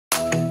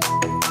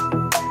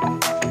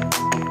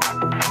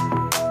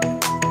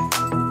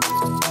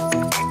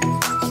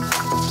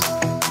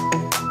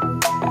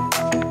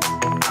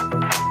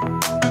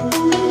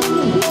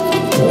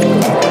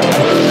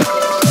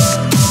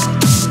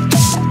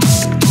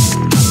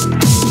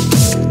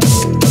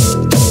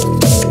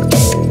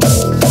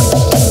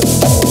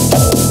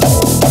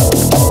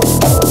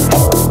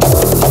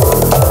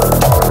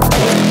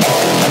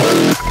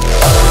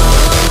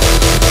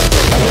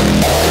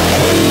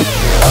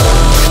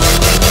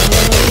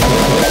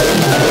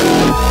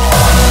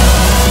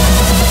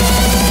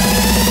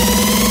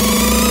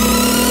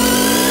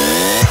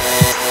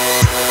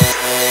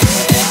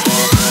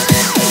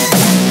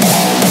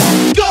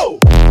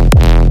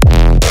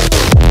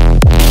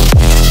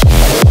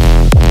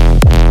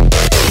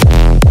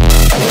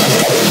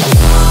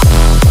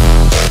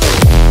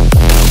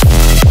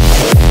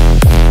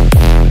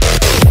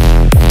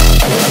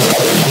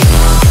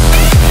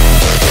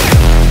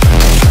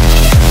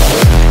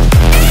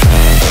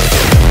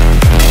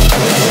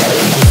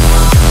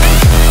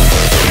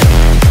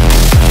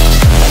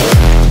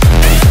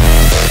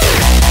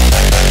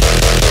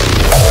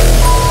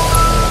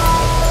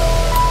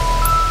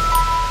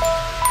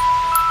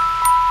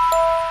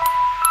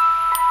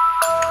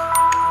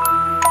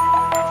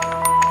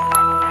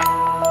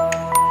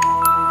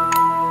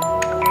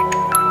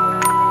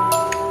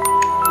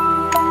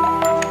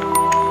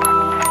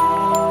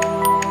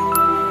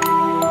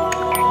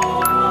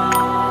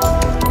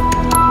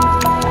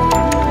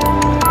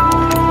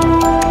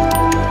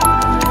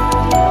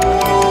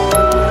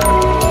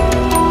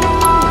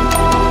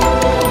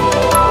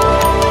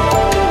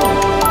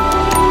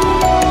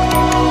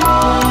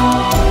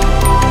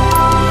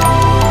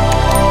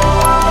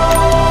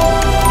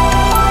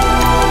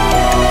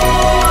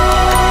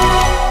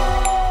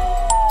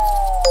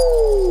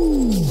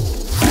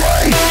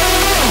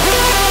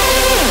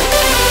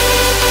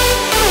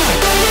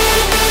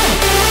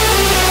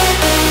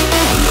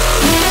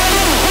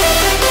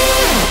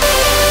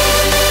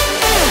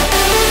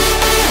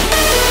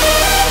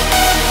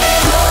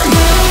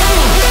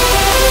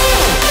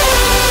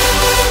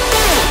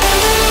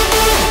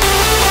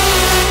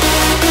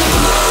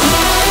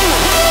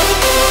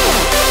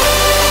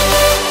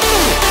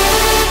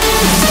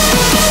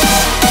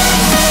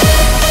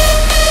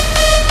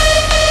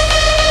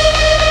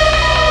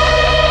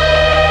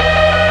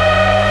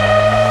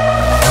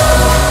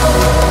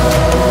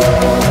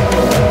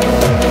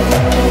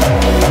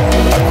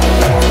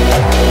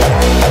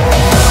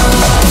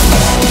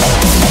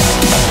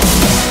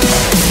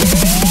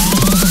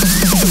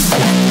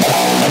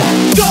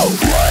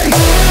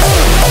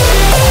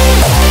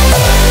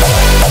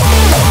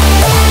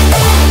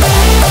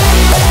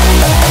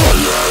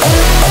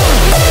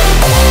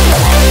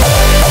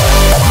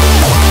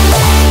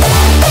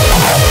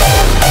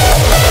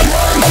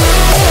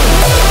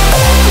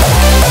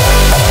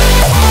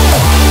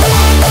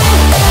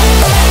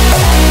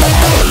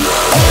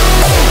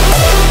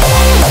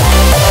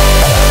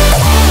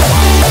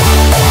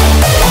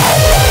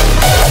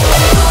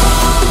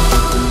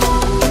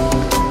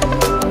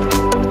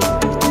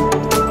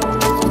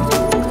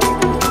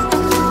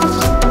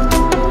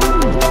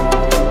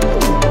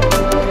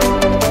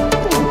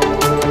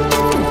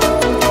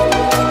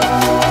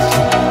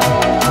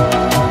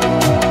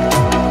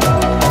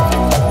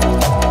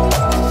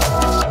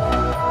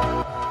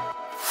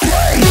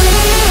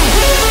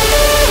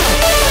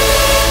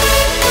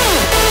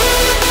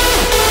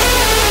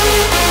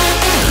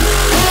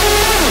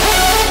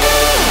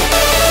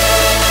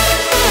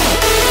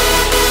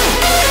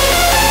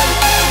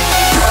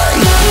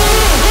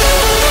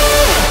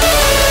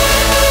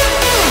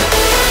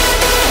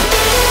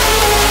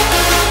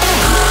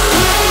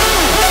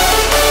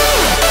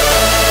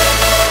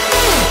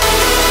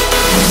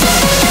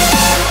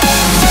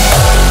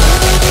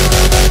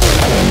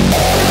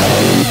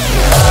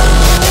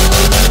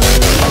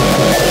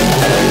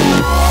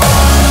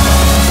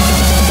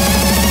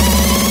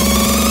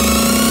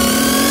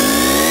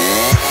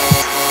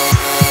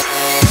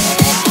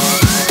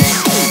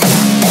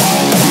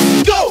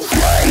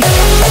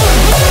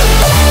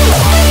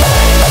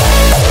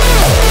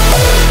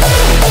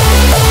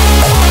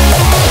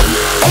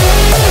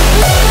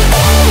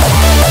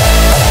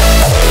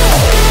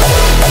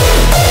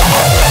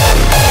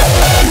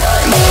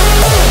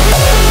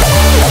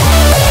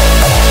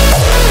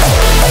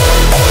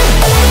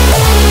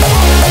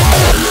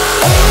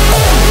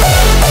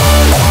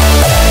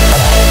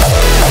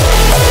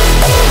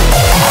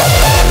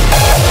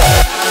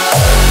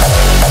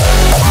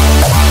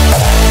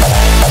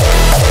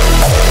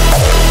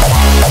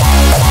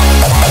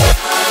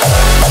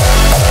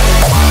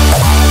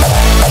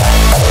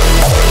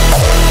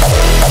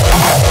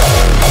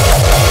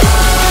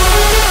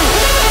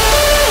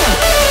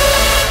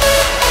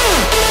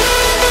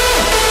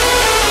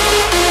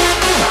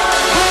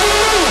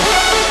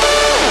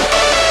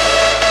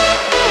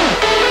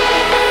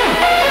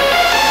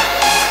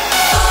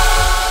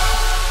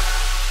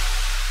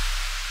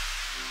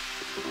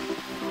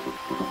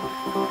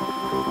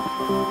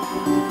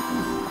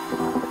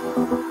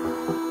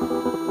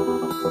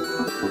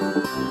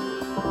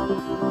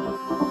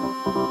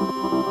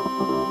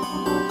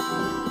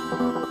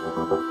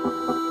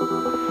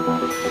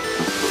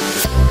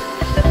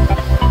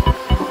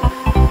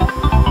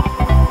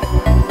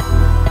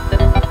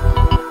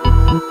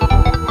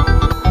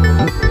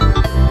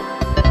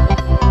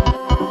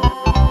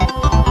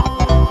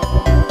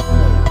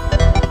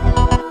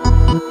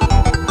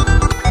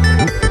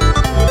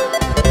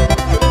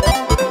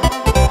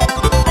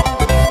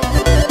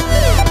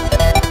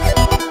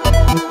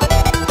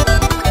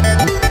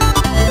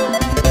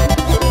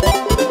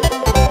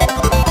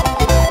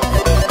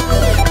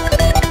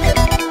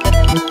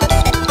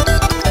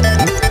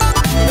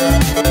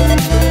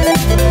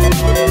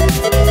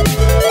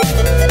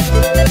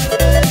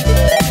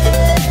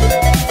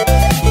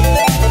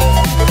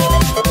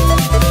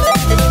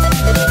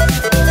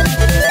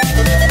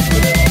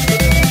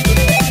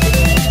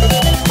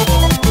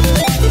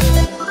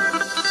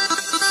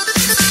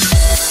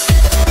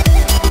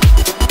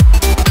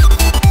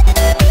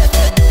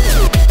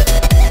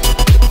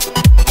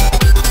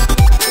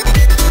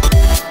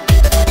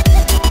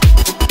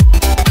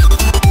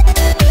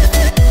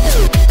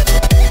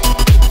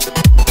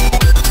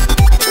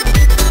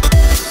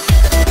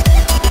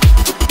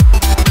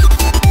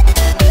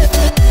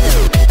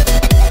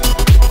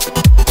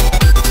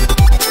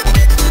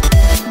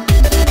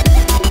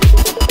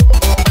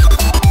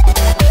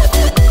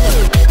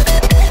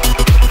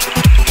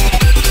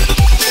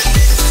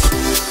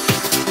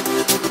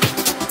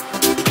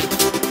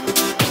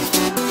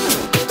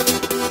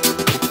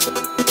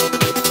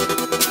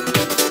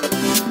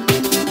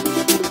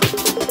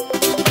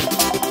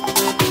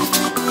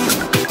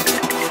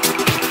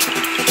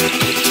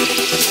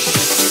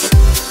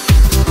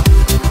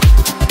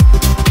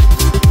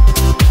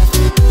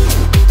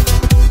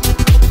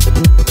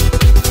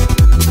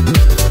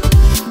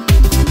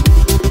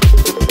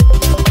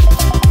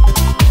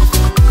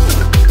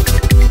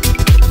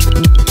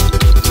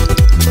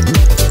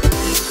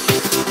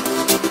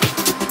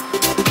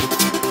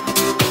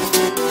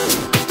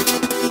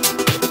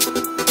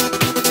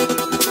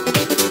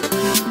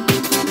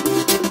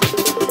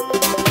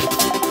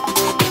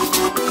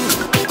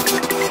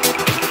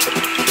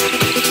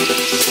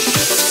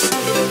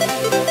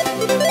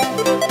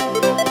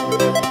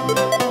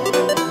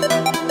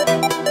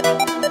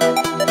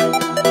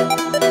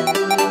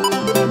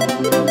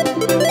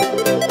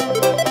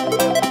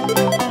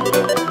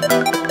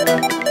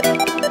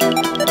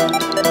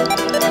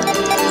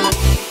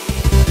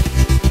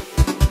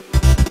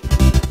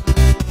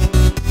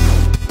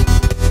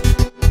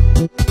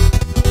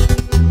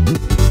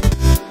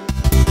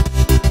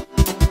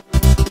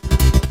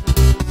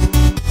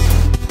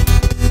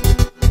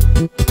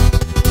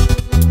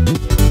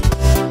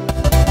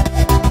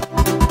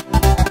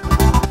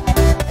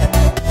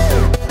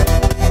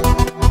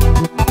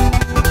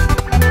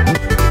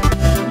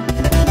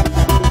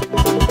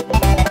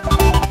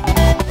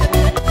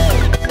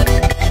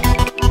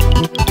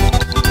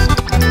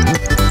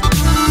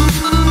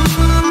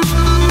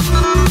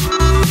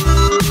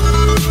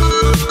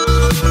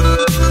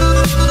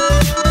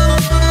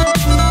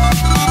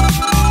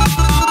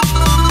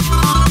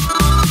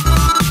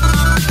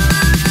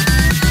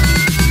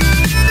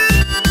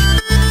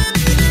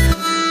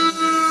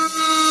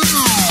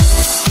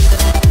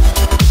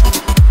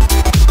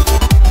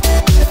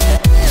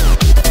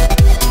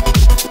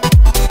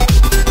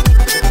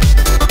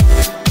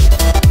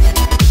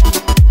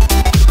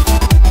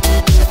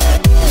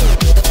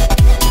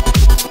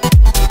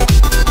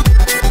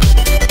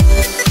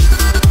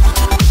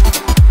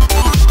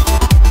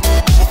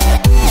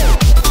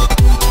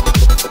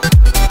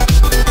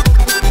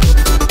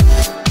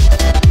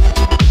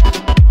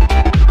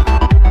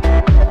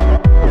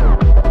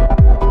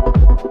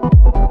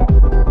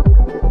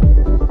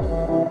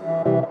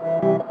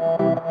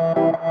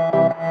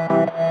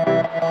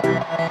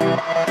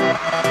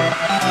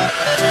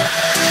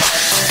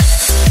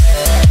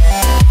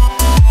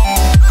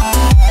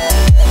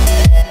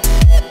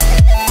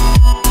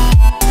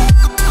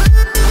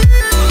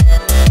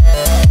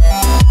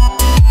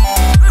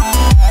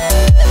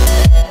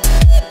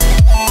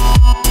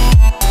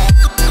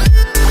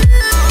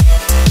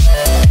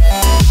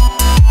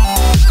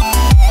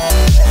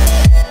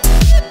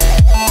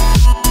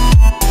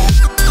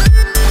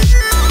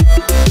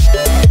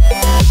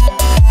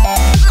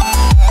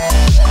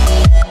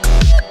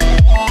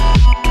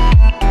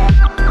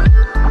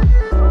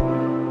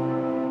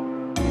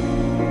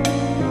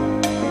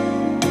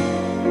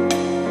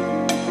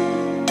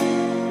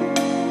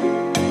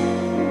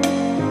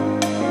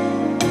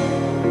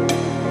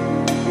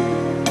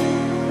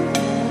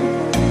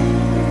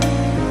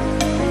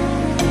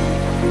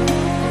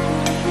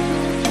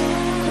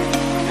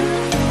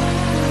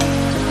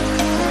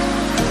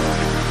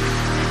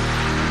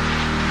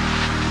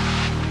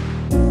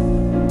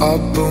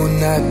up all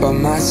night by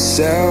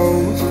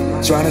myself,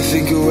 trying to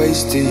think of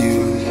ways to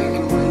you.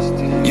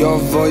 Your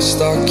voice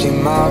stuck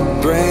in my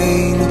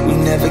brain, we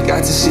never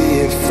got to see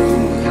it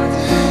through.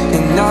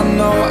 And I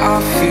know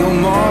I feel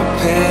more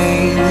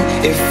pain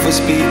if we're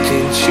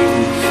speaking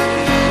truth.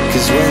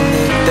 Cause when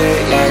the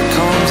daylight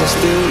comes, I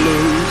still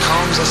lose.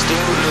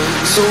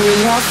 So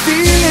will I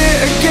feel it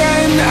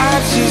again? I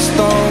just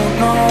don't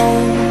know.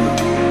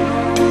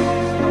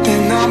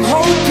 And I'm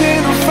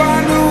hoping I'll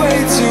find a way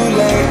to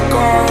let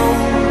go.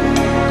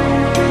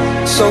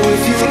 So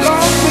if you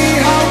love me,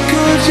 how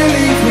could you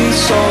leave me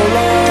so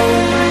low?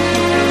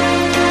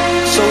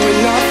 So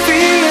will I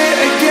feel it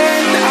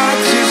again? I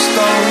just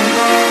don't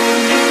know.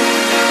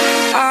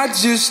 I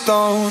just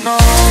don't know.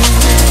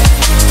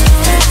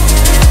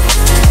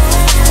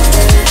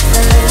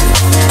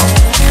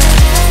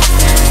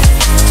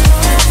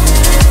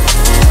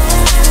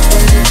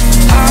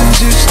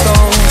 Just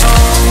don't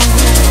know.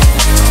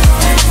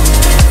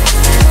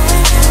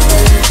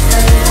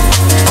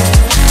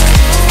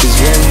 Cause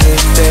when the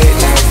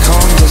daylight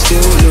comes, I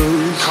still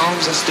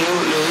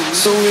lose.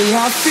 So will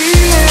I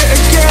feel it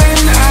again?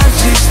 I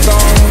just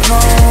don't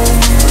know.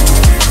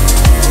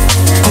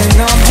 And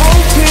I'm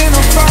hoping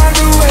I'll find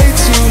a way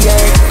to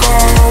let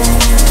go.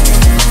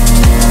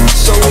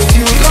 So if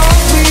you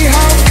love me,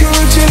 how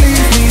could you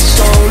leave me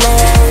so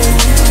low?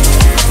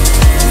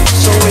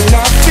 So will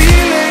I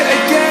feel it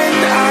again?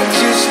 I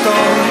just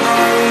don't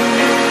know.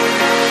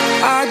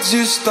 I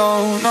just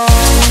don't know.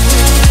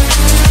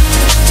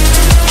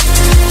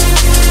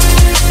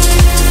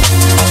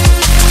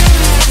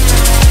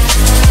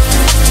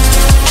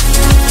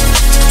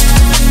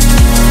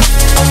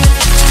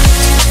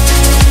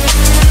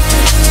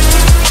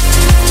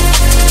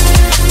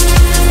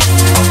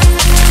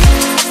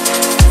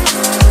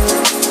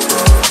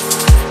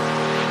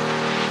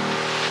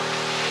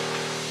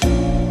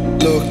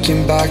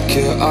 Looking back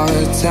at our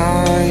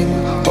time,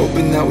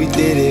 hoping that we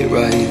did it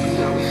right.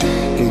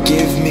 And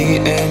give me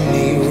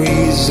any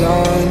reason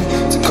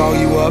to call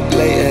you up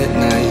late at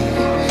night.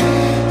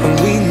 And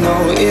we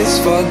know it's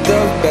for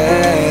the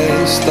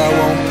best, I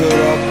won't put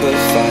up a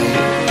fight.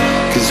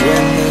 Cause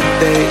when the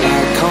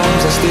daylight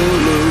comes, I still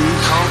lose.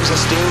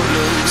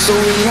 So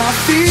will I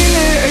feel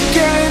it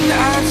again?